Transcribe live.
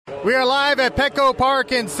We are live at Petco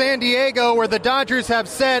Park in San Diego, where the Dodgers have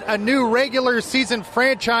set a new regular season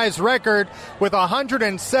franchise record with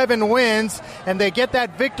 107 wins, and they get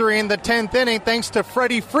that victory in the 10th inning thanks to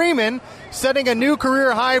Freddie Freeman setting a new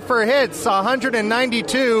career high for hits,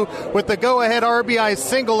 192 with the go-ahead RBI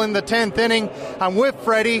single in the 10th inning. I'm with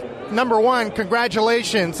Freddie. Number one,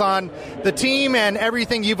 congratulations on the team and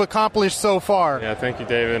everything you've accomplished so far. Yeah, thank you,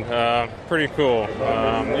 David. Pretty cool.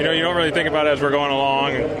 You don't really think about it as we're going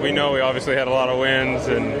along. And we know we obviously had a lot of wins,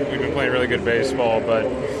 and we've been playing really good baseball. But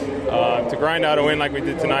to grind out a win like we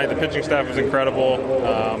did tonight, the pitching staff was incredible.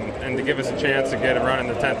 And to give us a chance to get a run in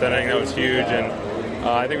the 10th inning, that was huge. And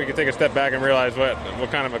I think we could take a step back and realize what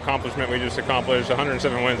kind of accomplishment we just accomplished.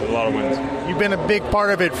 107 wins is a lot of wins. You've been a big part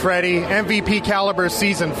of it, Freddie. MVP caliber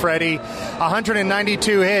season, Freddie.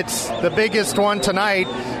 192 hits. The biggest one tonight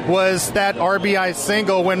was that RBI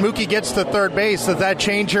single. When Mookie gets to third base, does that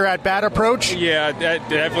change your at-bat approach? Yeah, it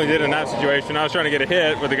definitely did in that situation. I was trying to get a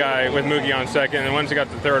hit with Mookie on second, and once he got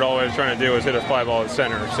to third, all I was trying to do was hit a fly ball at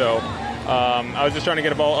center. So I was just trying to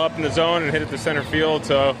get a ball up in the zone and hit it to center field.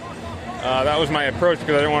 So that was my approach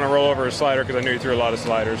because I didn't want to roll over a slider because I knew he threw a lot of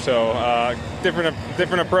sliders. So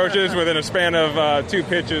different approaches within a span of 2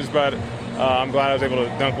 pitches, but I'm glad I was able to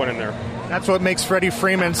dunk one in there. That's what makes Freddie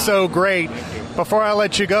Freeman so great. Before I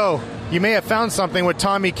let you go, you may have found something with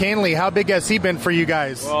Tommy Kahnle. How big has he been for you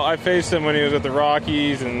guys? Well, I faced him when he was at the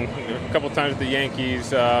Rockies and a couple times at the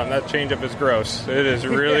Yankees. That changeup is gross. It is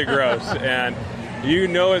really gross. And you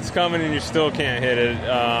know it's coming and you still can't hit it.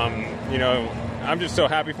 I'm just so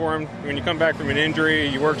happy for him. When you come back from an injury,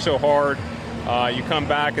 you work so hard. You come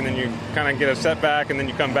back and then you kind of get a setback and then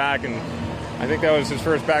you come back. And I think that was his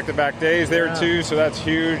first back-to-back days there too, so that's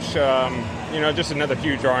huge. Just another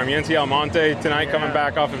huge arm. Yency Almonte tonight coming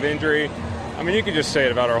back off of injury. I mean, you could just say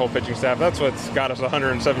it about our whole pitching staff. That's what's got us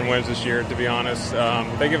 107 wins this year, to be honest.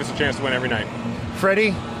 They give us a chance to win every night.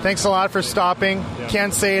 Freddie, thanks a lot for stopping. Yeah.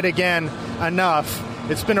 Can't say it again enough.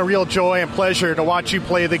 It's been a real joy and pleasure to watch you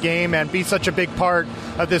play the game and be such a big part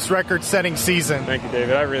of this record-setting season. Thank you,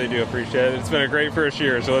 David. I really do appreciate it. It's been a great first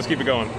year, so let's keep it going.